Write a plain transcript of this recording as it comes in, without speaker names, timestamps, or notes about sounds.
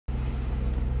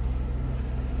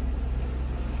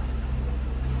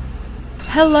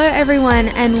Hello everyone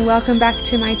and welcome back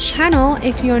to my channel.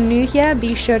 If you're new here,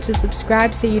 be sure to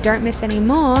subscribe so you don't miss any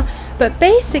more. But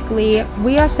basically,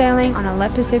 we are sailing on a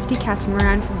Leopard 50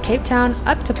 catamaran from Cape Town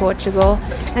up to Portugal,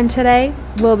 and today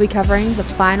we'll be covering the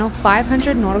final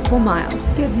 500 nautical miles.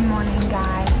 Good morning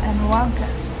guys and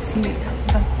welcome to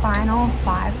the final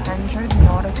 500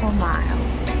 nautical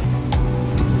miles.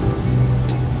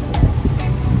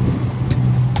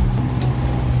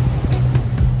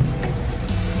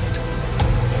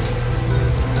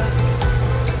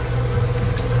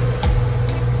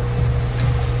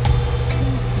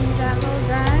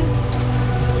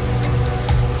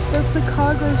 The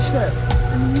cargo ship,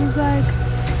 and he's like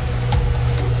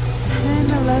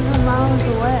 10-11 miles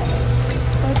away.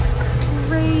 That's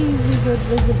crazy good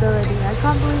visibility. I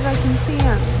can't believe I can see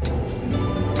him.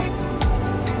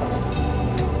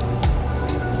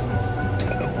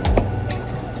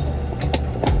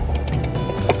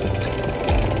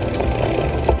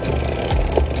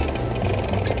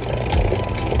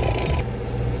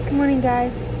 Good morning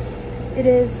guys. It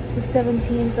is the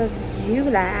 17th of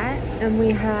July and we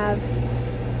have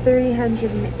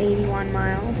 381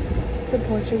 miles to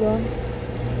Portugal.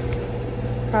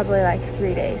 Probably like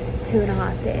 3 days,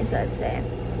 2.5 days I'd say.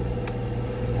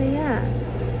 But yeah,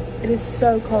 it is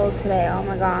so cold today, oh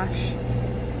my gosh.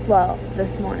 Well,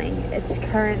 this morning. It's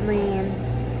currently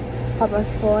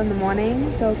 4:30 in the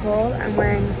morning, so cold. I'm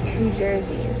wearing 2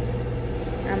 jerseys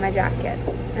and my jacket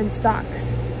and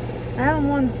socks. I haven't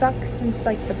worn socks since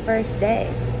like the first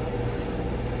day.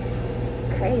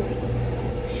 Crazy.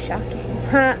 Shocking.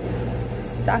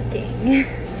 Sucking.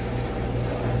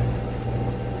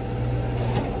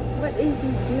 What is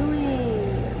he doing?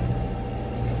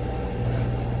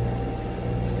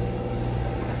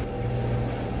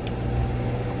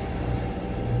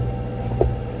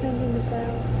 Changing the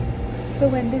sails. The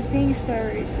wind is being so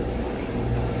rude this morning.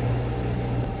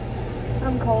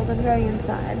 I'm cold. I'm going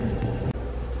inside.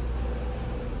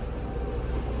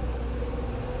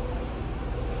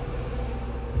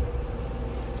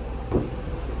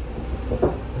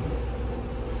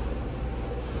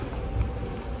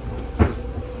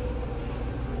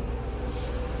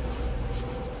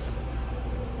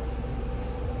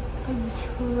 I'm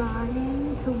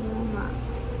trying to warm up.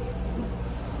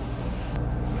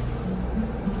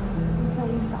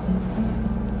 Play solitaire.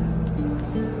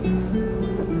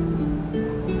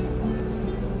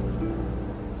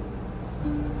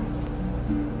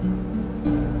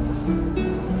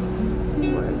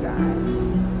 Poor guys.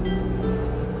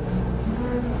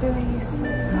 I'm feeling so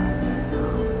hot right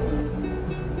now.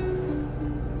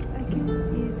 I can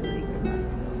easily go back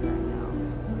to bed right now.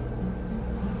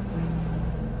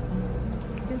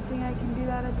 Good thing I can do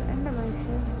that at the end of my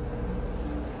shift.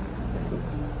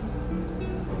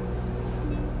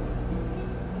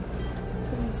 It's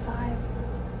almost 5.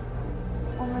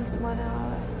 Almost 1 hour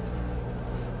left.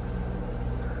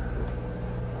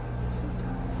 So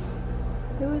tired.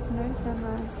 There was no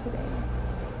sunrise today.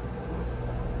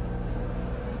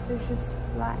 There's just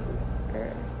flat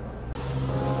earth.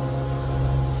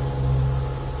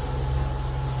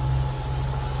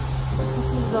 This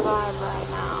is the vibe right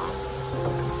now.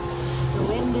 The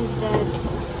wind is dead,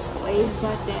 the waves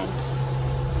are dead.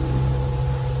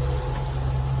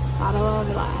 Bottle of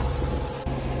life.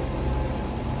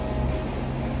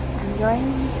 I'm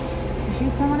going to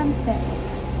shoot someone in the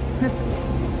face.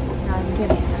 No, I'm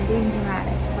kidding. I'm being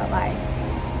dramatic, but like,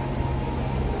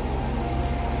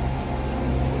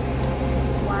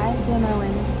 why is there no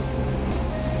wind?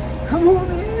 I'm on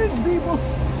the edge, people.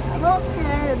 I'm on the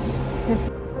edge.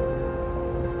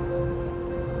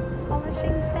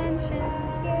 Polishing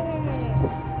stanchions, yay!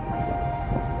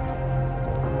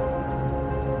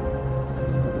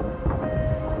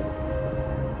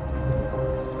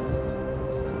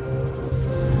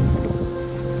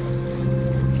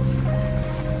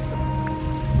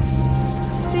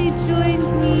 They joined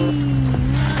me!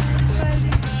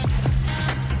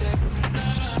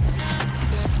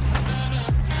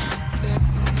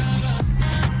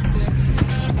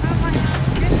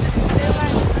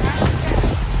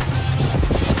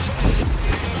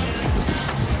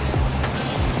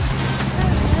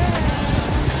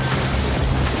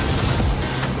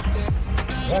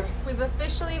 We've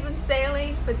officially been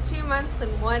sailing for 2 months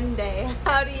and 1 day.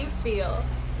 How do you feel?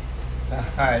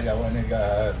 I don't want to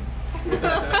go home.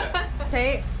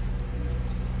 Tate,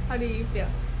 how do you feel?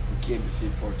 I came to see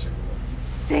Portugal.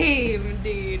 Same,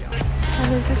 dude.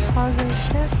 And there's a cargo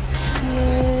ship. He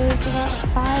is about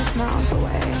 5 miles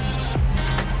away.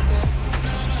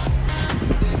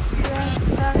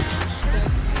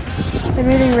 They're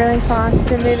moving really fast.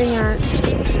 They're moving at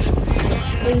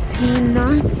 18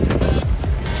 knots.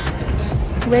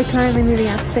 We're currently moving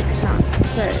at 6 knots,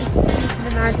 so you can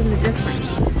imagine the difference.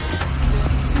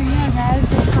 So yeah guys,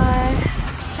 it's our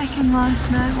second last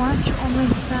night watch,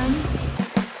 almost done.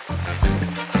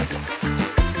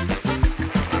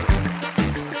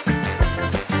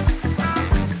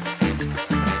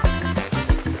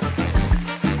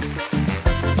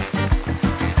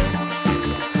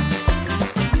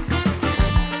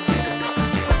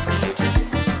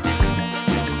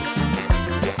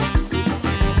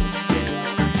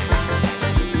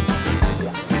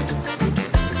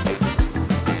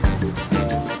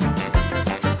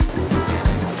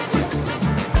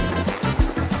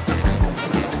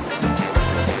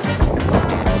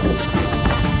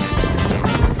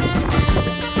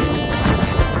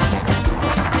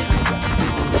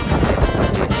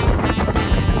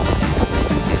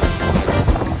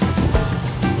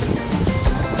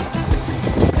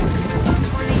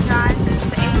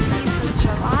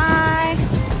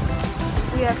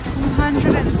 We have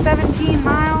 217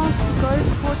 miles to go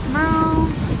to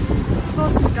Portimao. Saw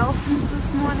some dolphins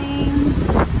this morning,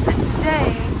 and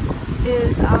today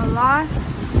is our last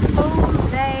full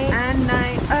day and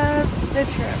night of the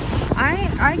trip.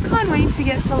 I can't wait to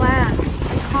get to land.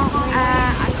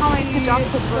 I can't wait to dock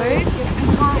the boat. I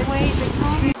can't wait to...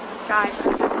 Guys,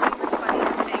 I've just seen the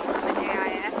funniest thing on the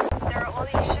AIS. There are all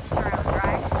these ships around,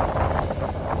 right?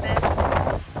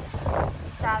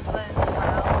 This Sadler's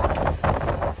Wells.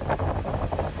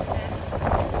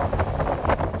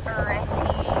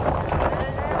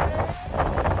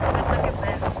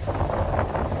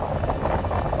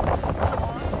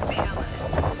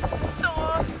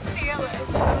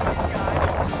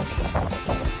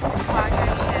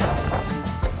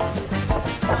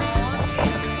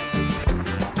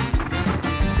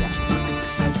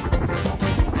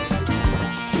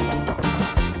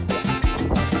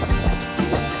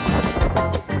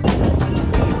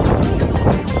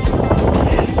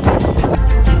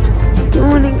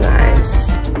 Morning guys,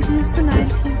 it is the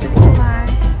 19th of July,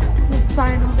 the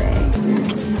final day,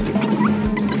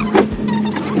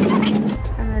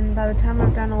 and then by the time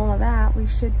I've done all of that we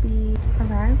should be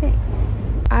arriving.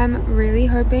 I'm really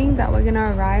hoping that we're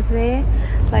gonna arrive there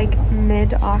like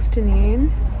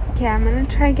mid-afternoon. Okay, I'm gonna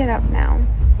try to get up now.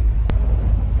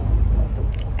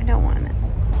 I don't want it.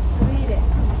 Read it.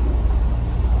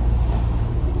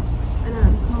 And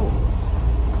I'm cold,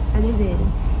 and it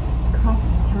is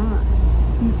coffee time.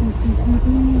 Coffee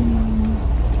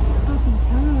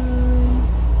time.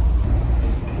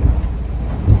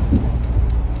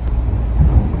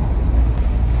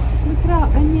 Look at our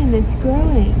onion, it's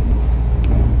growing.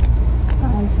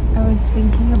 Guys, I was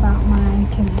thinking about my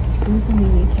Connect group in the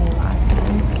UK last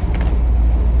night.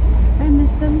 I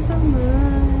miss them so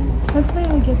much. Hopefully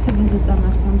I'll get to visit them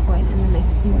at some point in the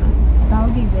next few months. That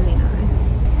would be really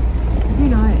nice. Who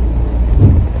knows?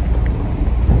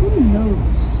 Who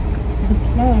knows the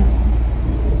plans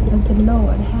that the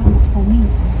Lord has for me?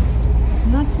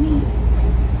 Not me.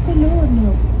 The Lord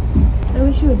knows. I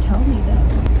wish you would tell me though.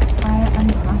 I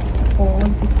unpacked all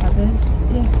of the cupboards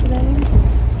yesterday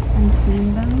and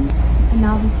cleaned them, and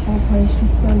now this whole place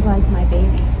just feels like my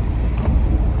baby.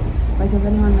 Like if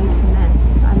anyone makes a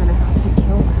mess, I'm gonna have to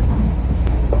kill them.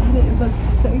 And it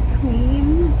looks so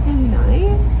clean and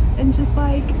nice, and just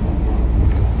like,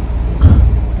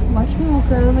 watch me walk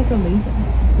around like a loser.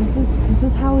 This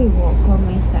is how we walk when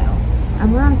we sail.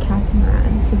 And we're on a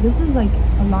catamaran, so this is like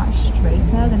a lot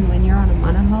straighter than when you're on a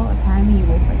monohull. Apparently you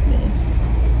walk like this,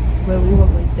 where we walk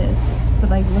like this.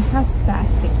 But like, look how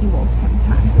spastic you walk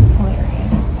sometimes. It's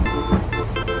hilarious.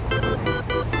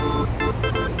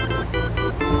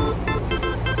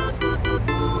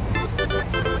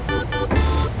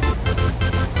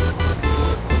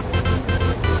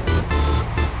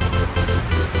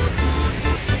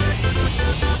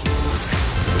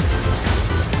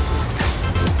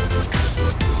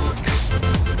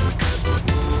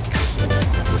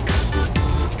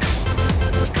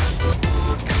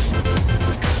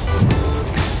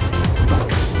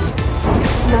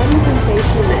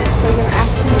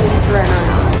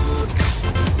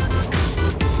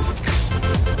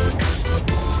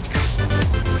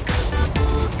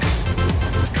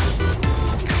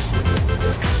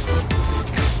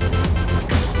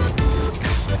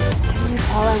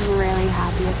 I'm really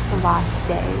happy it's the last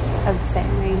day of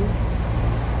sailing.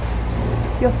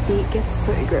 Your feet get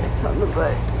so gross on the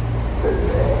boat.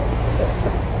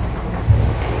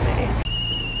 Anyway.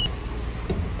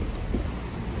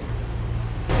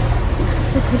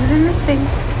 We put it in the sink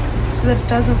so that it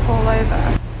doesn't fall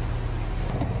over.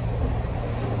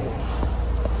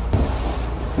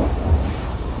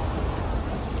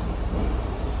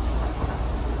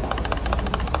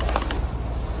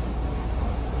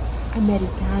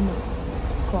 americano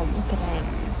con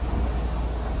crema.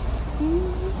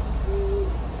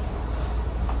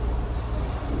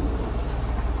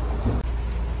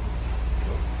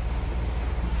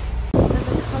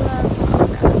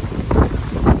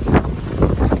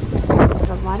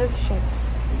 A lot of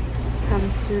ships come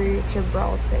through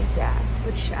Gibraltar here,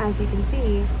 which, as you can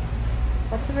see,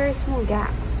 that's a very small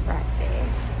gap right there,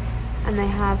 and they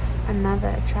have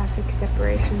another traffic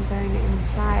separation zone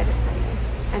inside of there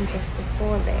and just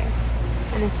before there,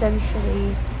 and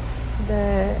essentially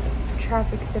the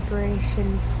traffic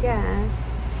separation here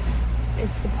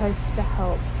is supposed to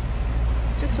help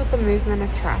just with the movement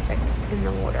of traffic in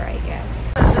the water, I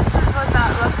guess. So this is what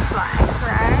that looks like,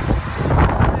 right?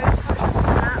 There's four ships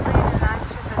in that lane and that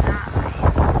ship in that lane.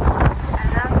 And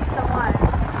that's the one.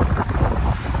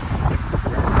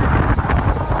 There's a whole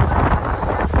bunch of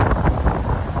ships.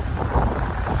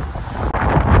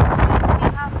 Can you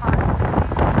see how fast they're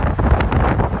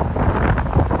moving?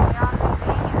 They are moving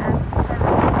at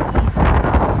 17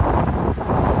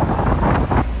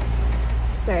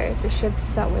 knots. So the ships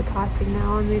that we're passing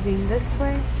now are moving this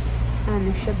way, and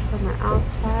the ships on the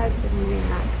outsides are moving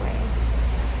that way,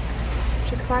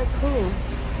 which is quite cool.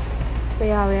 But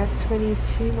yeah, we have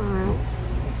 22 miles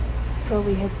till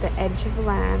we hit the edge of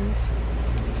land,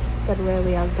 but where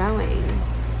we are going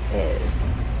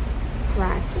is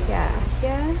right here.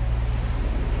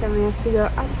 Then we have to go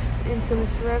up into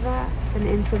this river and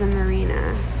into the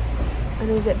marina. And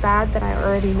is it bad that I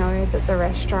already know that the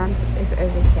restaurant is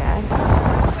over here?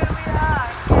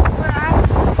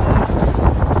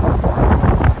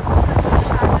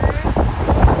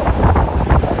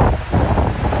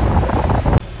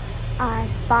 I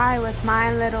spy with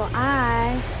my little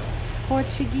eye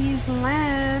Portuguese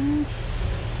land.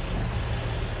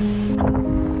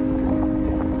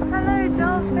 Hello,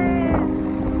 dolphin.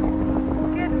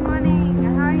 Good morning.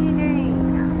 How are you doing?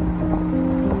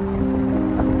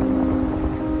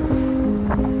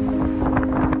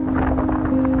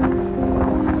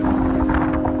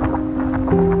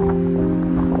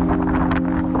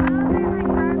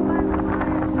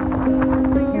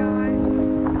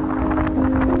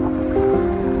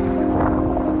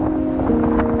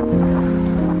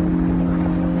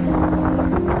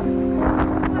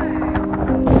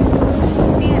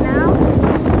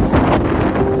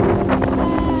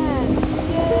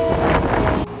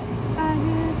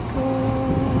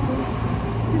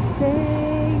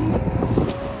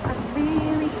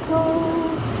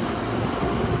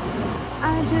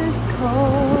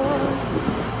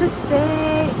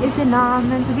 It's not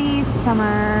meant to be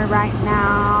summer right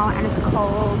now, and it's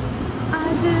cold.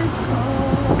 I just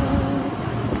called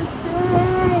to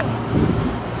say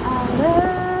I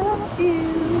love you,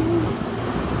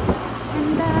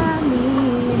 and I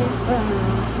mean it from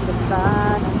the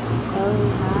bottom of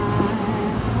my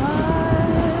heart,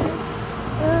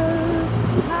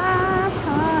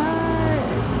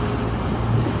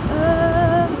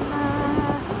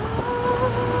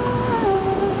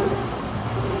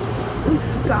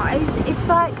 Guys, it's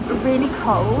like really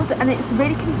cold and it's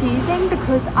really confusing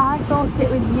because I thought it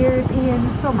was European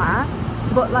summer,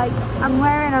 but like I'm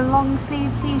wearing a long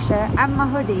sleeve t-shirt and my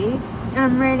hoodie and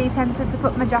I'm really tempted to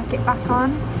put my jacket back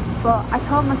on, but I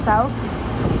told myself,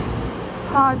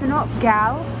 harden up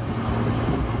gal,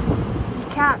 you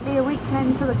can't be a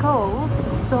weakling to the cold,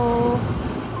 so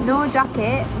no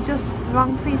jacket, just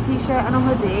long sleeve t-shirt and a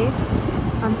hoodie.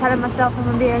 I'm telling myself I'm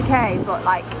gonna be okay, but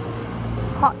like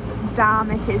hot damn,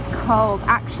 it is cold.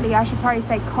 Actually, I should probably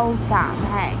say cold damn.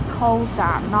 Hey, cold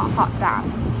damn, not hot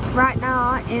damn. Right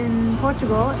now in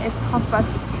Portugal, it's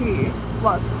 2:30,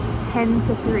 well, 10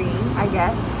 to 3, I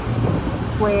guess,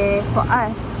 where for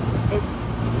us,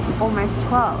 it's almost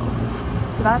 12.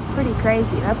 So that's pretty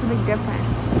crazy. That's a big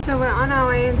difference. So we're on our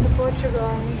way into Portugal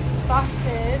and we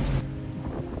spotted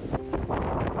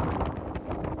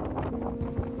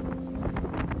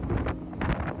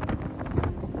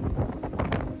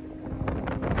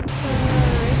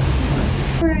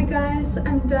Alright guys,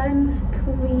 I'm done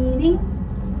cleaning.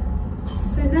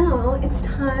 So now it's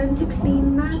time to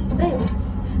clean myself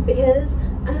because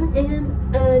I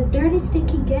am a dirty,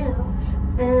 stinky gal.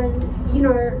 And you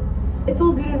know, it's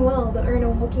all good and well the owner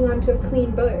walking onto a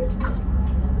clean boat.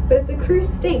 But if the crew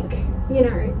stink, you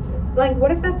know, like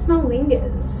what if that smell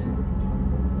lingers?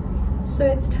 So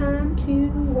it's time to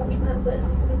wash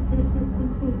myself.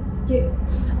 Yeah,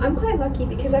 I'm quite lucky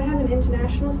because I have an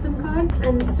international SIM card,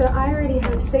 and so I already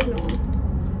have Signal,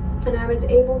 and I was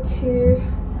able to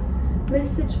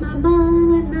message my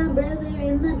mom and my brother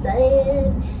and my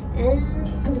dad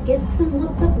and get some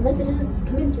WhatsApp messages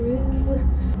coming through.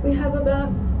 We have about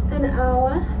an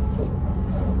hour,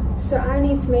 So I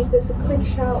need to make this a quick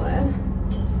shower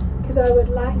because I would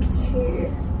like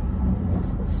to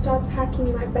start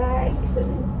packing my bags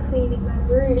and cleaning my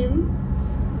room,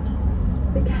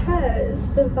 because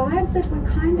the vibe that we're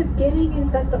kind of getting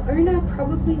is that the owner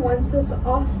probably wants us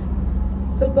off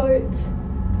the boat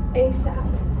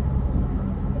ASAP.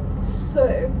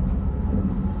 So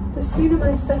the sooner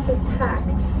my stuff is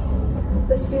packed,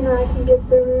 the sooner I can give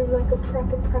the room like a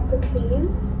proper clean.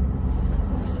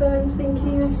 So I'm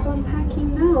thinking I start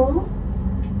packing now.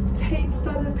 Tate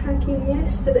started packing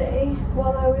yesterday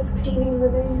while I was cleaning the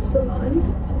main salon.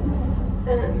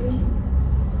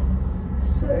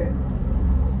 So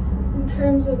in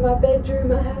terms of my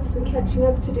bedroom, I have some catching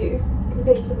up to do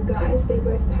compared to the guys. They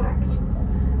both packed,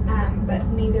 but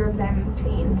neither of them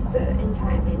cleaned the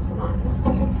entire main salon.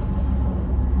 So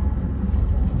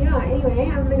yeah, anyway,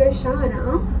 I'm gonna go shower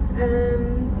now.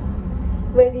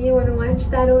 Whether you want to watch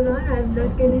that or not, I'm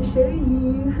not gonna show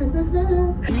you.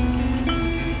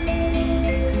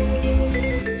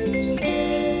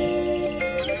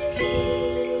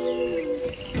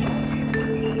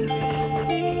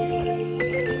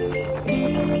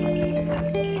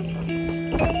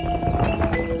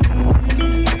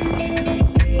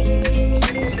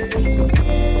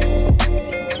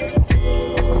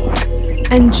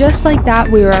 And just like that,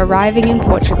 we were arriving in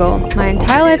Portugal. My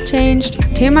entire life changed,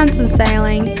 2 months of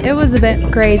sailing. It was a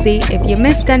bit crazy. If you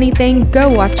missed anything, go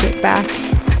watch it back.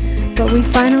 But we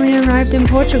finally arrived in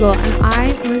Portugal and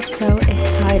I was so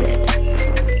excited.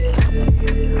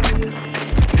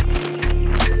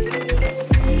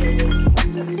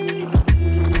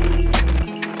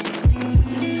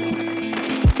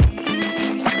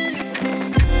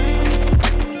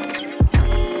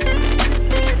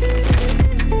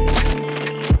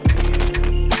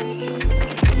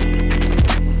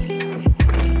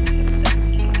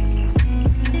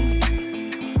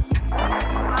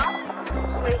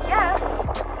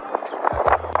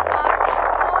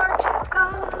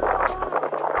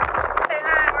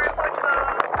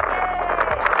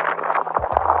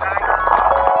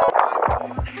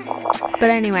 But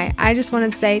anyway, I just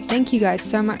wanted to say thank you guys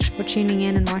so much for tuning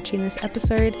in and watching this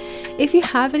episode. If you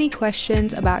have any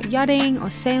questions about yachting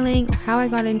or sailing or how I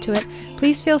got into it,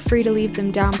 please feel free to leave them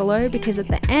down below, because at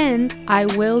the end I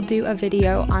will do a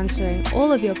video answering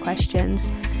all of your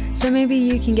questions, so maybe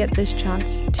you can get this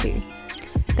chance too.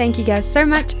 Thank you guys so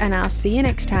much, and I'll see you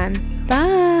next time.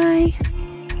 Bye!